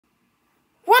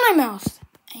Eye Mouse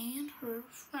and her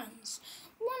friends.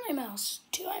 One Eye Mouse,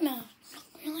 two Eye Mouse.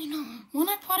 Really no. One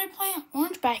Eye Potted Plant,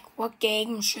 Orange Bag. What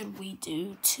game should we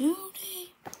do today?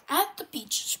 At the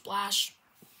beach splash.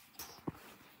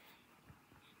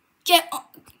 Get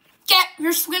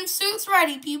your swimsuits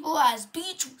ready, people, as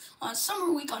beach on summer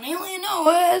week on Alien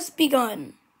Noah has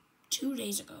begun 2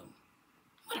 days ago.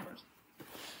 Whatever.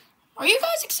 Are you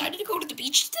guys excited to go to the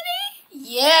beach today?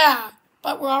 Yeah,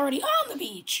 but we're already on the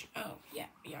beach. Oh, yeah,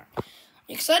 we are. Are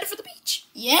you excited for the beach?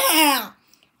 Yeah. I'm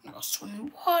gonna go swim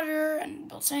in water and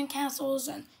build sandcastles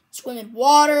and swim in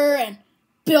water and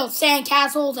build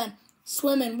sandcastles and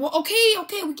swim in water. Okay,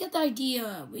 we get the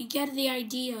idea. We get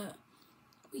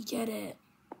it.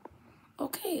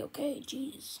 Okay,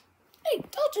 jeez. Hey,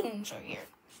 Teletoons are here.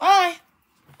 Hi.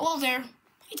 Hello there.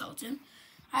 Hey, Teletoon.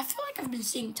 I feel like I've been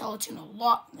seeing Teletoon a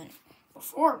lot than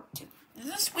before.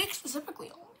 This week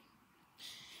specifically only.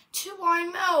 2 Eye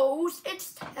Mouse,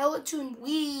 it's Teletoon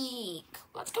week.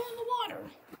 Let's go in the water.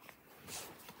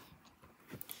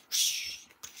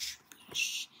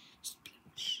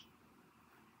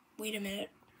 Wait a minute.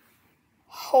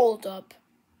 Hold up.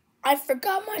 I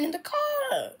forgot mine in the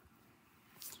car.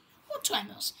 Well, 2 Eye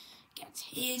Mouse gets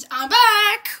his. I'm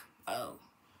back. Oh.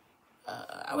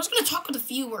 I was going to talk with a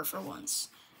viewer for once.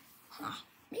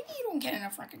 Maybe you don't get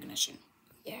enough recognition.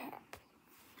 Yeah.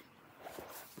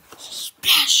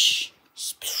 Splash.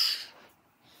 Splash.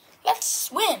 Let's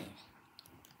swim.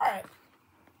 Alright.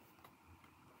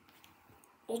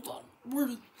 Hold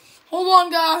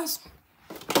on, guys.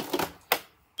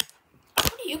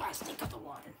 What do you guys think of the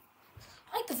water?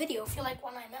 Like the video if you like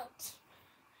 1 Eye Mouse.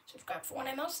 Subscribe for 1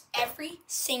 Eye Mouse every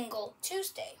single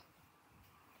Tuesday.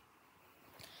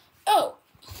 Oh.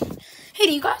 Hey,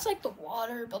 do you guys like the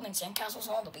water, building sandcastles,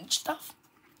 and all the beach stuff?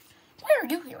 Why are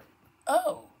you here?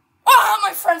 Oh.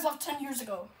 My friends left 10 years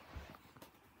ago.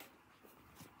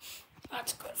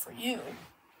 That's good for you.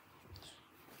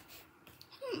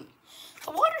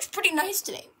 The water's pretty nice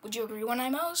today. Would you agree, 1 Eye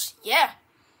Mouse? Yeah.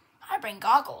 I bring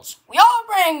goggles. We all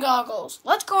bring goggles.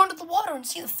 Let's go into the water and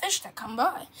see the fish that come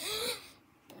by.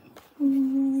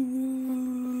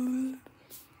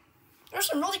 There's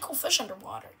some really cool fish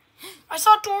underwater. I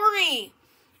saw Dory.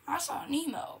 I saw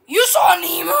Nemo. You saw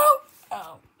Nemo?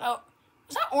 Oh. Was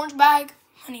that Orange Bag?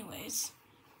 Anyways.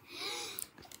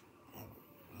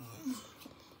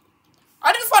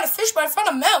 I didn't find a fish, but I found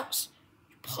a mouse.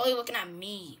 You're probably looking at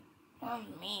me. Or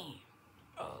me.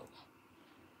 Oh,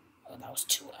 that was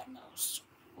 2 Eye Mouse.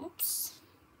 Oops.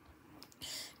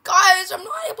 Guys, I'm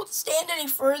not able to stand any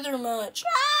further much.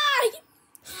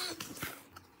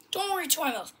 Don't worry, 2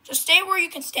 Eye Mouse. Just stay where you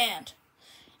can stand.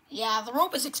 Yeah, the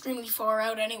rope is extremely far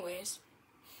out anyways.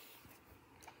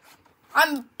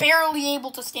 I'm barely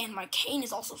able to stand. My cane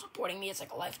is also supporting me. It's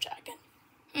like a life jacket.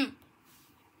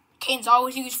 Cane's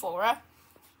always useful, right?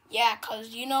 Yeah, because,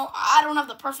 I don't have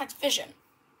the perfect vision.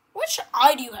 Which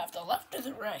eye do you have, the left or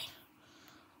the right?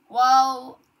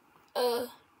 Well,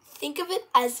 think of it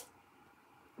as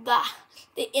the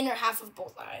inner half of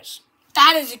both eyes.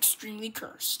 That is extremely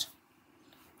cursed.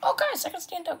 Oh, guys, I can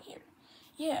stand out here.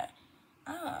 Yeah.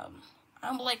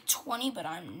 I'm like 20, but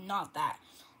I'm not that.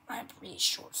 I'm pretty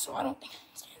short, so I don't think I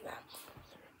can stand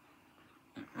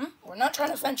that. We're not trying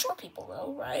to offend short people,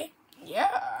 though, right? Yeah,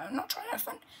 I'm not trying to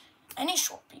offend any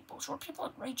short people. Short people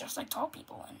are great, just like tall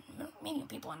people and medium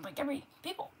people and like every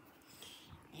people.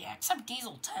 Yeah, except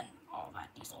Diesel 10. Oh,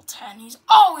 that Diesel 10. He's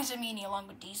always a meanie along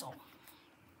with Diesel.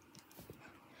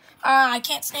 I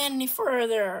can't stand any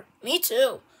further. Me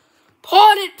too.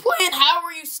 Potted Plant, how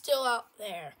are you still out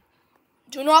there?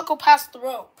 Do not go past the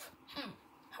rope.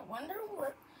 I wonder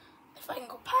if I can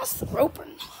go past the rope or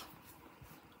not.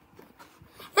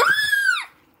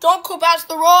 Don't go past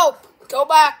the rope. Go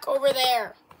back over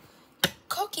there.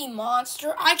 Cookie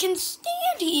Monster, I can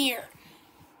stand here.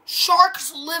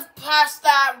 Sharks live past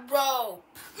that rope.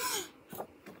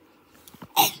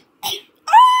 There's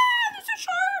a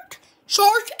shark.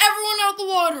 Shark, everyone out of the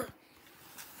water.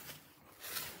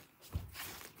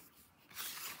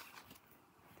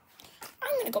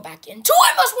 I'm going to go back in. 2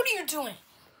 Eye Mouse, what are you doing?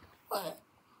 What?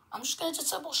 I'm just going to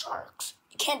disable sharks.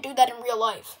 You can't do that in real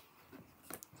life.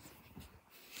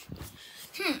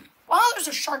 Well, there's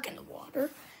a shark in the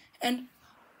water. And,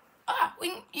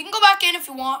 you can go back in if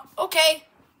you want. Okay.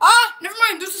 Never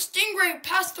mind. There's a stingray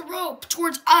past the rope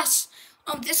towards us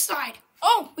on this side.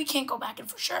 Oh, we can't go back in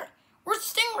for sure. Where's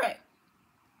the stingray?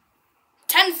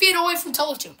 10 feet away from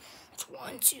Teletoon. That's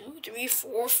 1, 2, 3,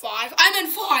 4, 5. I'm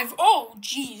in 5. Oh,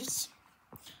 jeez.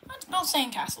 Let's build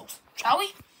sandcastles, shall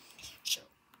we? Sure.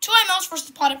 2 Eye Mouse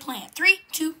versus Potted Plant. 3,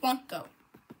 2, 1, go.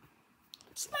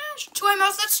 Smash. 2 Eye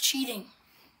Mouse, that's cheating.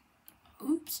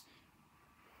 Oops.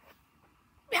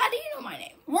 know my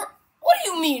name. What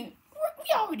do you mean? We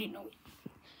already know it.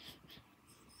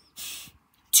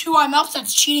 2i Mouse,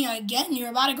 that's cheating again. You're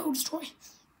about to go destroy.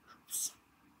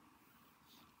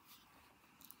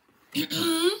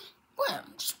 Well,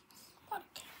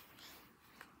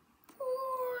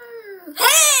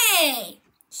 hey!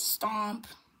 Stomp.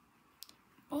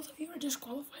 Both of you are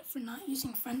disqualified for not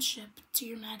using friendship to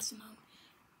your maximum.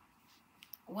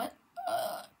 What?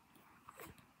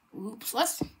 Oops,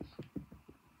 let's...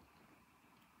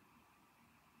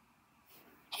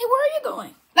 Hey, where are you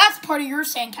going? That's part of your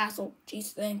sandcastle.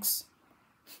 Jeez, thanks.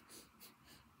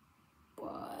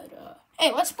 But,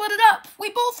 hey, let's split it up. We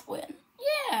both win.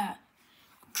 Yeah.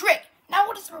 Great. Now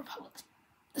what is the Republic?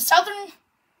 The Southern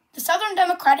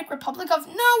Democratic Republic of...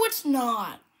 No, it's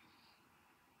not.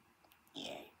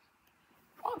 Yeah.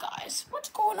 Well, guys, what's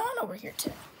going on over here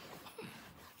today?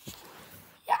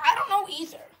 Yeah, I don't know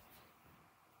either.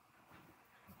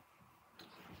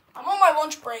 I'm on my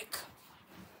lunch break.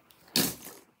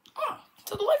 Oh,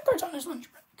 so the lifeguard's on his lunch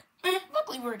break.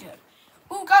 Luckily, we're good.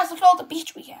 Ooh, guys, look at all the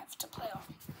beach we have to play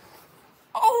on.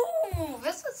 Oh,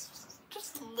 this is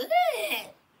just lit.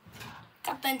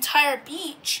 Got the entire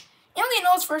beach. You only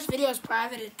know his first video is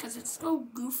privated because it's so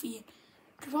goofy. It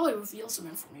could probably reveal some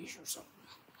information or something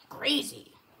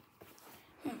crazy.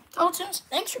 Teletoons,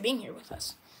 thanks for being here with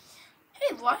us.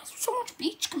 Hey, why is there so much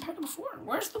beach compared to before?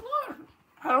 Where's the water?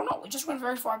 I don't know. We just went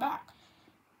very far back.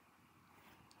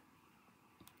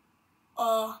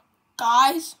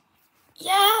 Guys?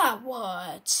 Yeah,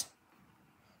 what?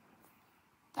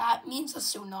 That means a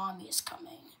tsunami is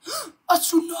coming. A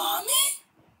tsunami?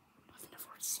 I've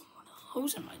never seen one of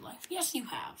those in my life. Yes, you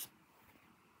have.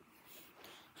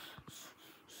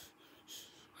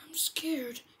 I'm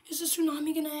scared. Is the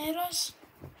tsunami gonna hit us?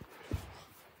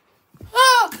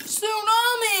 Ah!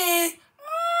 Tsunami!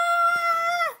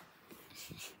 Ah!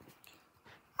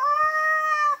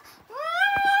 Ah! Ah!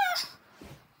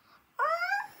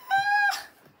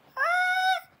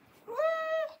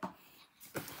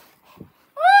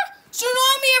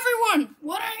 Tsunami, everyone!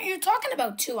 What are you talking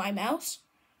about, 2i Mouse?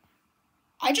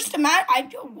 I just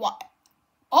what?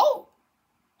 Oh!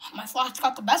 My thoughts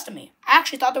got the best of me. I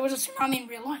actually thought there was a tsunami in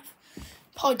real life.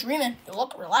 Probably dreaming. You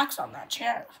look relaxed on that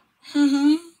chair.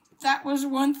 That was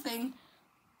one thing.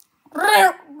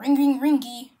 Ringy,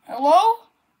 ringy. Hello?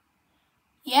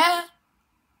 Yeah?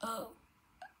 Oh,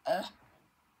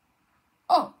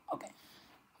 okay.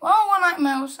 Well, 1i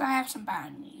Mouse, I have some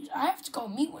bad news. I have to go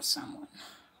meet with someone.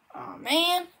 Oh,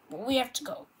 man. Well, we have to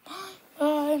go.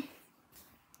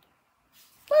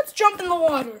 Let's jump in the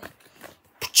water.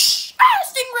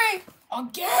 Stingray!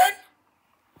 Again?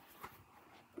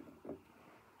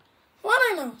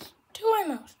 1i Mouse, 2i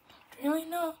Mouse. Do you really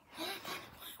know?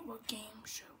 What game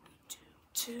should we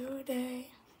do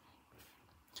today?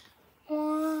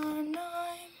 1i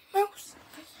Mouse.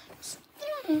 Let's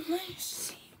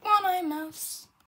see. 1i Mouse.